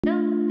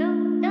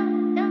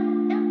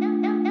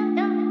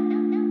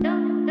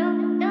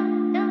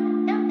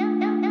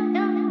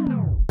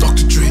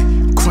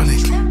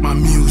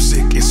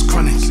music is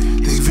chronic.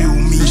 They view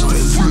me not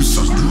a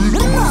loser.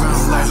 Come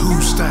around like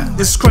who's that?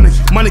 It's chronic,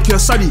 manic, you're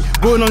savvy,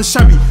 going on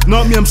shabby.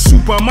 Not me, I'm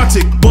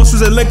supermatic. Boss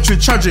is electric,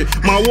 tragic.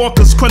 My walk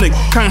is chronic,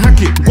 can't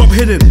hack it. Guap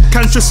hidden,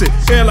 can't stress it.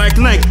 Air like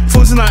Nike,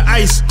 phones in like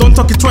ice. Don't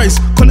talk it twice.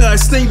 Connect like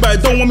snake, but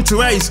I don't want me to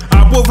rise.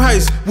 I both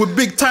highs with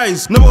big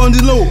ties, never on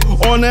the low,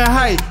 on the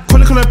high.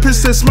 Chronic on a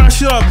piston,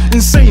 smash it up,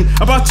 insane.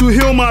 About to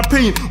heal my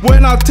pain.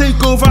 When I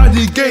take over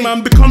the game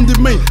and become the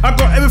main, I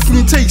got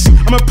everything it takes.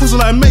 I'm a puzzle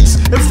like mates.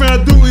 Everything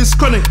I do is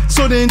chronic,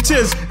 so they in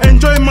tears.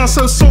 Enjoy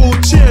myself, so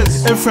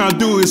cheers. Everything I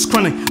do is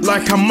chronic,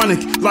 like I'm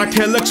manic, like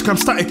electric, I'm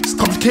static.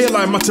 Complicated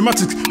like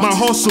mathematics. My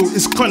hustle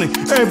is chronic,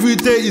 every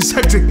day is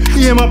hectic.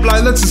 Eat him up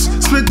like lettuce,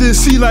 split the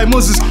sea like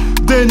Moses.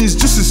 Then it's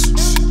juices.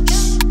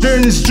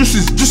 Then it's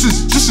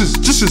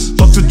juices.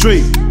 Dr.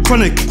 Dre,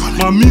 chronic,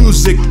 my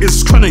music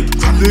is chronic.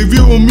 They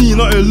view me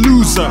not a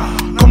loser.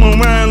 Come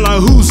around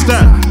like who's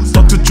that?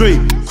 Dr. Dre,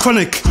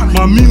 chronic,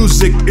 my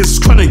music is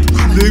chronic.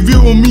 They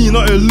view me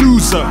not a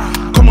loser.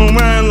 Come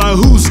around like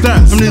who's that?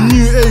 I'm the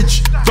new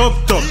age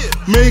doctor,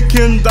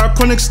 making that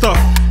chronic stuff.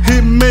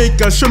 Hit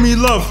maker, show me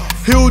love.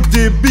 Heal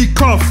the big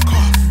cough,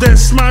 then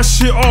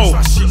smash it all.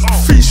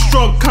 Feet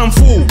strong, can't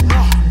fall.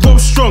 Go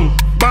strong,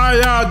 buy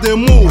out the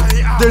mall.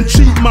 Then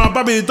treat my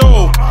baby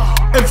doll.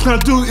 Everything I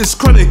do is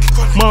chronic.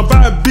 My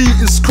bad beat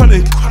is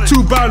chronic.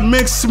 Too bad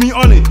makes me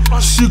on it.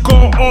 She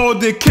got all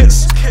the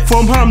kits.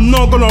 From her, I'm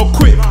not gonna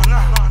quit.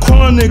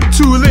 Chronic,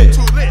 too lit.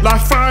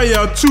 Like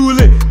fire, too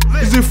lit.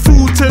 Is it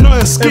full 10 or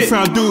a skit? Everything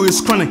I do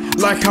is chronic.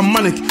 Like I'm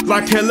manic,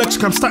 like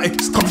electric, I'm static.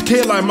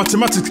 Complicated like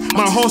mathematics.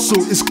 My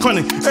hustle is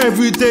chronic.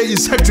 Every day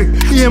is hectic.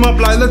 Eat him up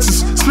like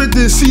lettuce. Split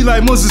the sea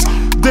like Moses.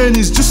 Then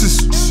it's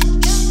juices.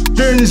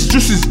 Then it's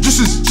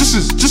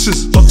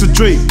juices. Dr.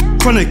 Dre,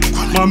 chronic,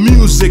 my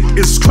music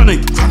is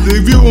chronic. They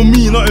view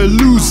me not a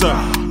loser.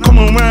 Come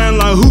around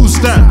like who's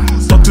that?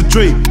 Dr.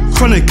 Dre,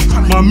 chronic,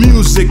 my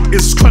music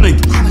is chronic.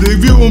 They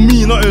view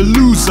me not a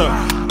loser.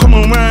 Come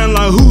around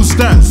like who's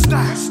that?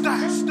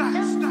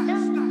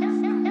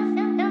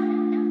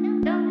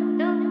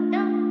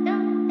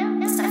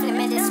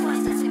 This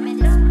one.